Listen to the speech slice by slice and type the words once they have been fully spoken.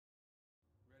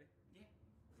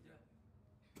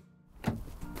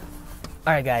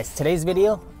Alright guys, today's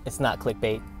video, it's not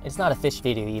clickbait. It's not a fish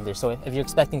video either, so if you're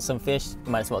expecting some fish,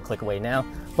 you might as well click away now.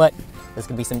 But there's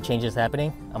gonna be some changes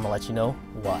happening. I'm gonna let you know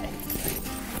why.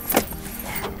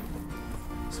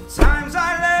 Sometimes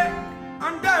I lay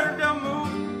under the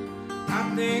moon,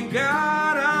 I thank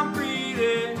God I'm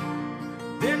breathing.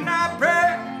 Then I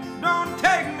pray, don't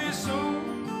take me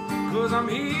soon, cause I'm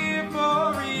here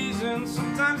for a reason.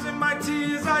 Sometimes in my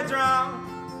tears I drown,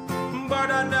 but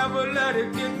I never let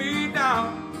it get me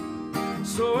down.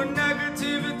 So when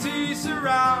negativity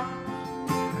surround,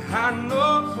 I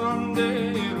know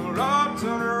someday it'll all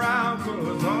turn around.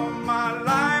 Cause all my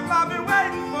life I've been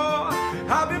waiting for,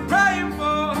 I've been praying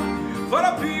for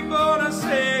the people to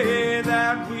say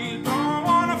that we don't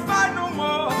wanna fight no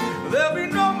more. There'll be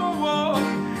no more war,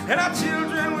 and our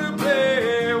children will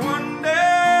play one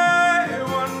day,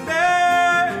 one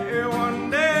day, one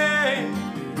day,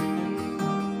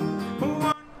 one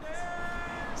day.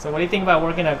 So what do you think about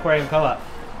working at Aquarium Co-op?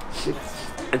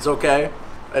 It's okay.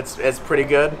 It's pretty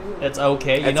good. It's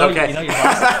okay. It's okay. You know your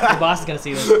boss is gonna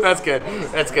see this. That's good.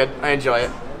 That's good. I enjoy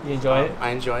it. You enjoy it?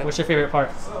 I enjoy it. What's your favorite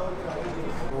part?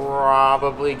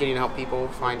 Probably getting to help people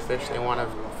find fish they want to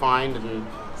find, and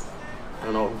I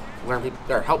don't know,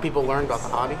 help people learn about the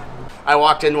hobby. I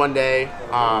walked in one day,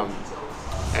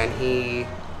 and he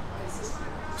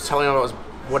was telling me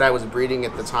what I was breeding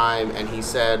at the time, and he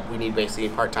said, "We need basically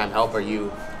part-time help. Are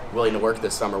you willing to work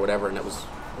this summer, whatever?" And it was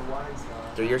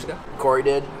 3 years ago. Corey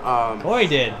did. Corey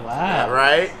did. Wow. Yeah,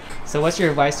 right. So what's your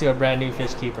advice to a brand new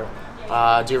fish keeper?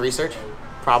 Do research.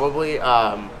 Probably.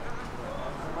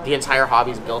 The entire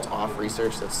hobby is built off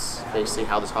research. That's basically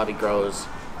how this hobby grows,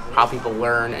 how people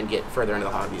learn and get further into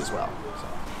the hobby as well. So.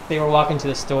 They were walking to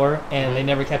the store and they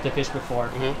never kept a fish before.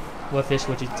 What fish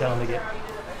would you tell them to get?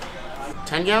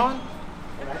 10 gallon?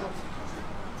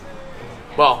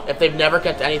 Well, if they've never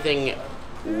kept anything,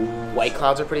 white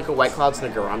clouds are pretty cool. White clouds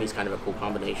and the gourami is kind of a cool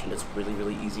combination. It's really,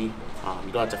 really easy.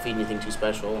 You don't have to feed anything too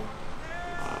special.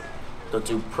 They'll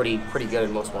do pretty good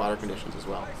in most water conditions as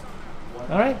well.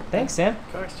 All right, thanks, Sam.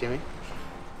 Of course, Jimmy.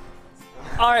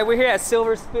 All right, we're here at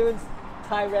Silver Spoon's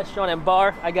Thai Restaurant and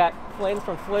Bar. I got Flynns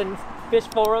from Flynns Fish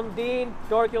Forum, Dean,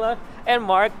 Dorcula, and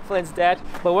Mark, Flynn's dad.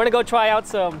 But we're gonna go try out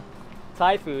some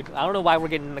Thai food. I don't know why we're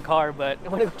getting in the car, but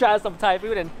we're gonna try out some Thai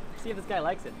food and see if this guy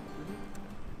likes it.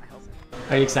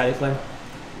 Are you excited, Flynn?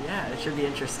 Yeah, it should be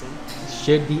interesting.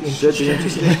 Should be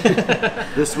interesting.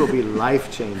 This will be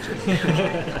life-changing.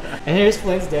 And here's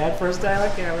Flynn's dad, first time on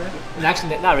camera. And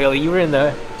actually, not really. You were in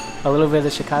a little bit of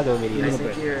the Chicago video. I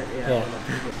think you're, yeah.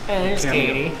 And here's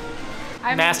Katie,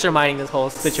 masterminding this whole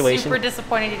situation. Super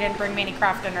disappointed you didn't bring me any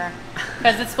craft dinner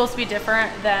because it's supposed to be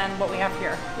different than what we have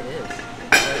here. It is.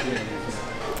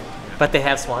 But they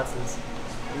have Swanson's.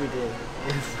 We did.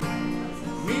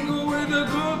 Mingle with the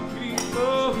good people.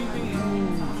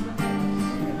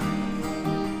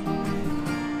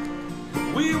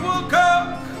 We will cook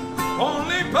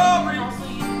only porridge,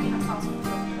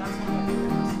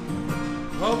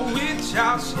 of which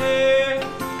I'll share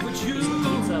with you.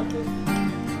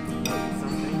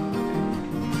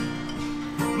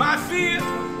 My fear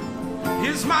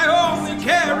is my only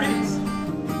carry,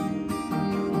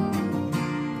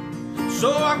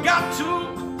 so I've got to.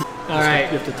 All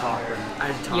right. You have to talk.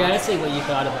 You gotta say what you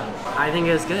thought about it. I think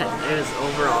it was good. It was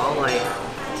overall like.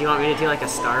 Do you want me to do like a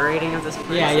star rating of this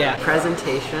place? Yeah.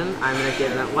 Presentation, I'm gonna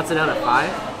give them. What's it out of 5?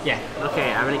 Yeah.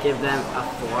 Okay, I'm gonna give them a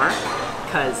 4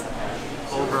 because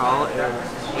overall it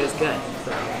was good.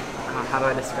 So how do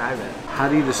I describe it? How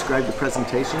do you describe the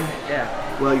presentation? Yeah.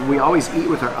 Well, we always eat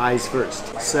with our eyes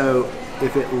first. So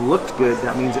if it looked good,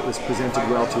 that means it was presented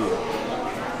well to you.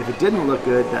 If it didn't look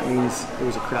good, that means it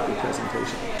was a crappy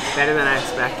presentation. Better than I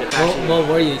expected. What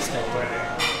were you expecting?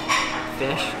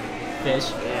 Fish.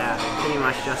 Fish? Yeah, pretty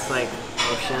much just like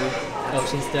ocean.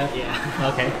 Ocean stuff?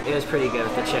 Yeah. Okay. It was pretty good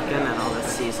with the chicken and all the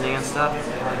seasoning and stuff.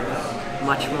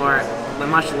 Much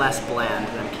less bland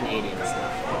than Canadian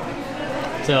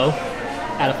stuff. So,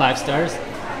 out of 5 stars?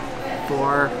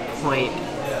 4.8.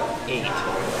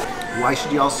 Why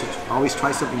should you also always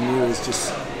try something new is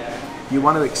just, you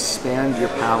want to expand your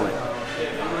palate.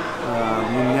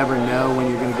 You never know when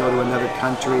you're going to go to another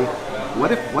country.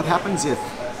 What happens if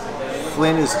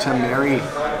Flynn is to marry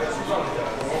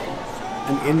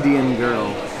an Indian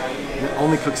girl that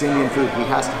only cooks Indian food? He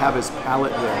has to have his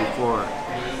palate there before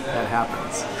that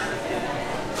happens.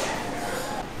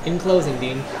 In closing,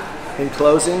 Dean. In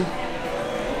closing,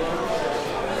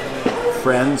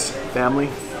 friends, family,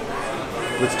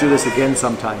 let's do this again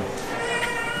sometime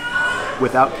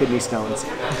without kidney stones.